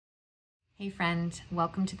Hey friend,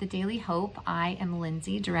 welcome to the Daily Hope. I am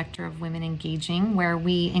Lynsey, Director of Women Engaging, where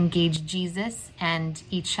we engage Jesus and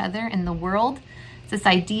each other in the world. It's this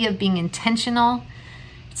idea of being intentional.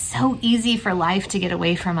 It's so easy for life to get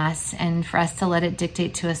away from us and for us to let it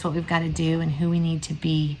dictate to us what we've got to do and who we need to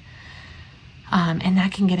be. And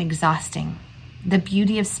that can get exhausting. The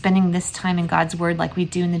beauty of spending this time in God's Word like we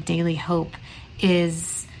do in the Daily Hope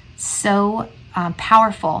is so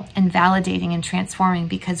powerful and validating and transforming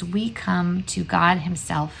because we come to God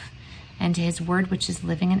Himself and to His Word, which is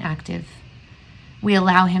living and active. We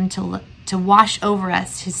allow Him to wash over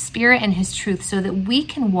us, His Spirit and His truth, so that we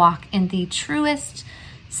can walk in the truest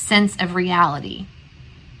sense of reality.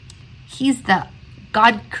 He's the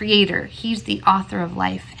God creator. He's the author of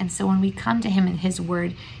life. And so when we come to Him in His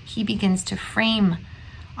Word, He begins to frame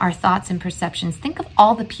our thoughts and perceptions. Think of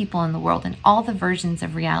all the people in the world and all the versions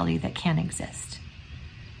of reality that can exist.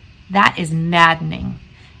 That is maddening.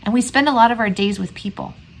 And we spend a lot of our days with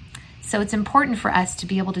people. So it's important for us to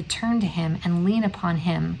be able to turn to Him and lean upon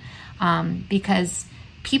Him because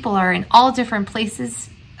people are in all different places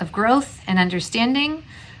of growth and understanding.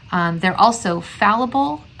 They're also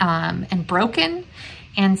fallible and broken.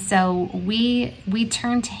 And so we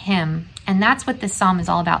turn to Him. And that's what this psalm is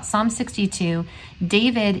all about. Psalm 62,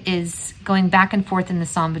 David is going back and forth in the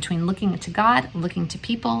psalm between looking to God, looking to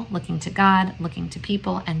people, looking to God, looking to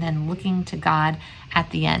people, and then looking to God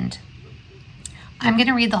at the end. I'm going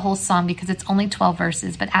to read the whole psalm because it's only 12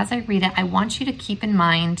 verses. But as I read it, I want you to keep in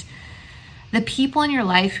mind the people in your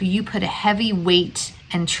life who you put a heavy weight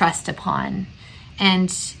and trust upon. And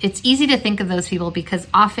it's easy to think of those people because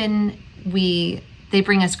often they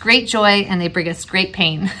bring us great joy and they bring us great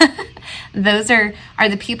pain. Those are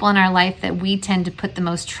the people in our life that we tend to put the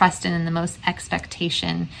most trust in and the most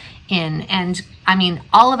expectation in. And I mean,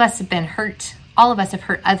 all of us have been hurt. All of us have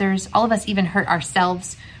hurt others. All of us even hurt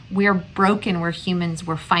ourselves. We're broken. We're humans.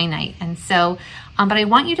 We're finite. And so, but I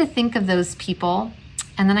want you to think of those people.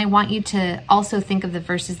 And then I want you to also think of the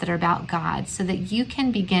verses that are about God so that you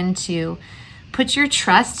can begin to put your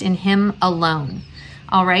trust in Him alone.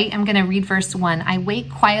 All right, I'm going to read verse 1. I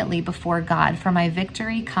wait quietly before God, for my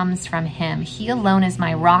victory comes from Him. He alone is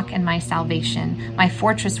my rock and my salvation, my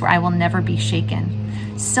fortress where I will never be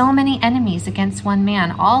shaken. So many enemies against one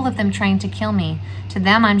man, all of them trying to kill me. To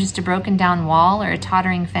them, I'm just a broken down wall or a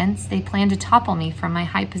tottering fence. They plan to topple me from my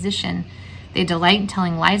high position. They delight in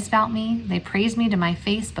telling lies about me. They praise me to my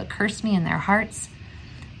face, but curse me in their hearts.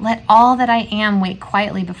 Let all that I am wait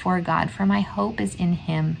quietly before God, for my hope is in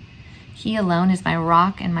Him. He alone is my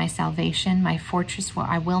rock and my salvation, my fortress where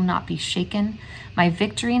I will not be shaken. My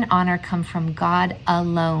victory and honor come from God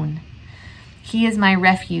alone. He is my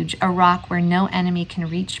refuge, a rock where no enemy can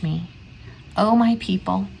reach me. O my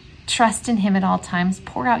people, trust in Him at all times.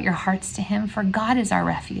 Pour out your hearts to Him, for God is our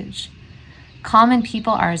refuge. Common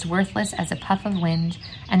people are as worthless as a puff of wind,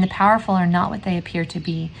 and the powerful are not what they appear to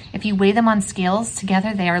be. If you weigh them on scales,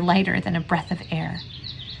 together they are lighter than a breath of air.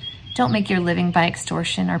 Don't make your living by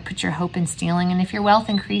extortion or put your hope in stealing. And if your wealth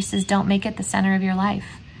increases, don't make it the center of your life.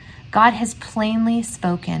 God has plainly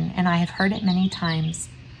spoken, and I have heard it many times.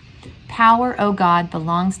 Power, O God,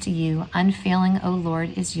 belongs to you. Unfailing, O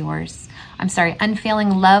Lord, is yours.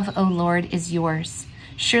 Unfailing love, O Lord, is yours.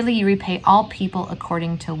 Surely you repay all people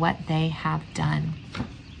according to what they have done.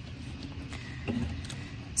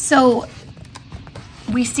 So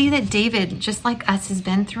we see that David, just like us, has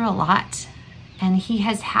been through a lot. And he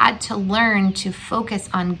has had to learn to focus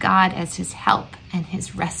on God as his help and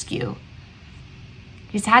his rescue.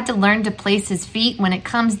 He's had to learn to place his feet when it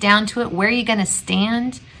comes down to it. Where are you going to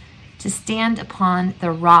stand? To stand upon the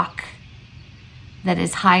rock that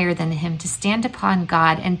is higher than him, to stand upon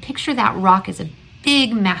God, and picture that rock as a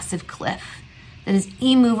big, massive cliff that is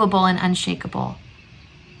immovable and unshakable.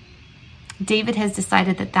 David has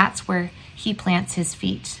decided that that's where he plants his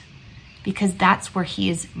feet, because that's where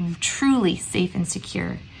he is truly safe and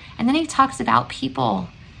secure. And then he talks about people,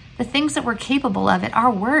 the things that we're capable of at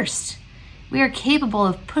our worst. We are capable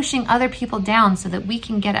of pushing other people down so that we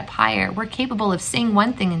can get up higher. We're capable of saying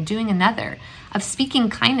one thing and doing another, of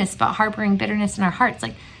speaking kindness but harboring bitterness in our hearts.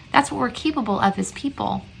 Like, that's what we're capable of as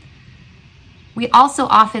people. We also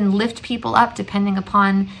often lift people up depending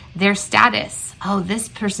upon their status. Oh, this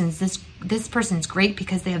person's great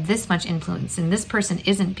because they have this much influence, and this person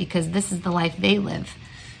isn't because this is the life they live.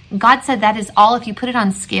 And God said that is all. If you put it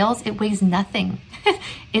on scales, it weighs nothing.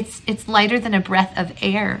 It's lighter than a breath of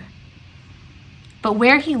air. But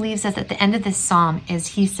where he leaves us at the end of this psalm is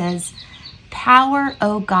he says, power,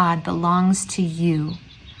 O God, belongs to you.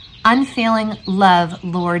 Unfailing love,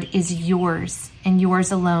 Lord, is yours and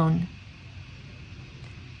yours alone.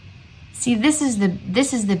 See, this is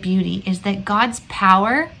the beauty, is that God's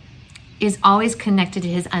power is always connected to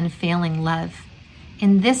his unfailing love.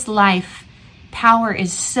 In this life, power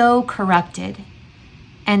is so corrupted,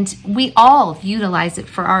 and we all utilize it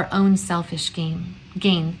for our own selfish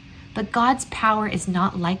gain. But God's power is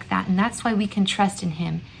not like that, and that's why we can trust in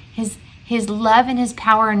him. His love and his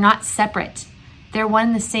power are not separate. They're one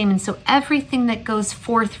and the same, and so everything that goes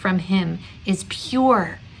forth from him is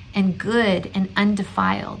pure and good and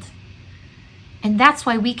undefiled. And that's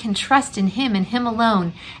why we can trust in him and him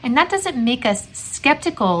alone. And that doesn't make us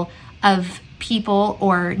skeptical of people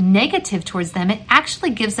or negative towards them. It actually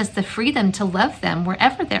gives us the freedom to love them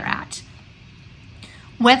wherever they're at.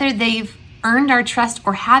 Whether they've earned our trust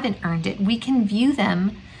or haven't earned it, we can view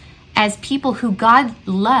them as people who God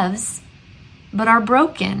loves but are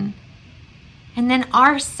broken. And then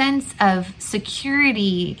our sense of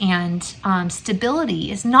security and stability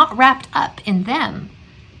is not wrapped up in them.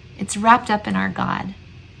 It's wrapped up in our God.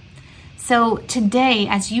 So today,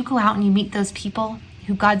 as you go out and you meet those people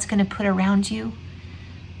who God's going to put around you,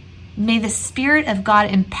 may the Spirit of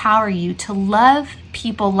God empower you to love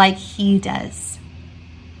people like he does.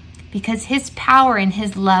 Because his power and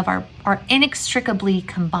his love are inextricably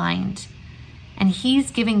combined. And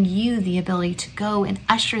he's giving you the ability to go and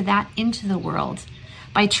usher that into the world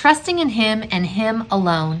by trusting in him and him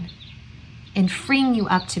alone, and freeing you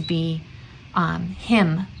up to be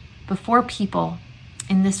him before people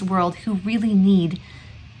in this world who really need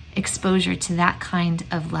exposure to that kind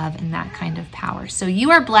of love and that kind of power. So you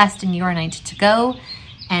are blessed and you are anointed to go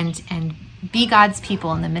and be God's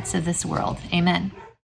people in the midst of this world. Amen.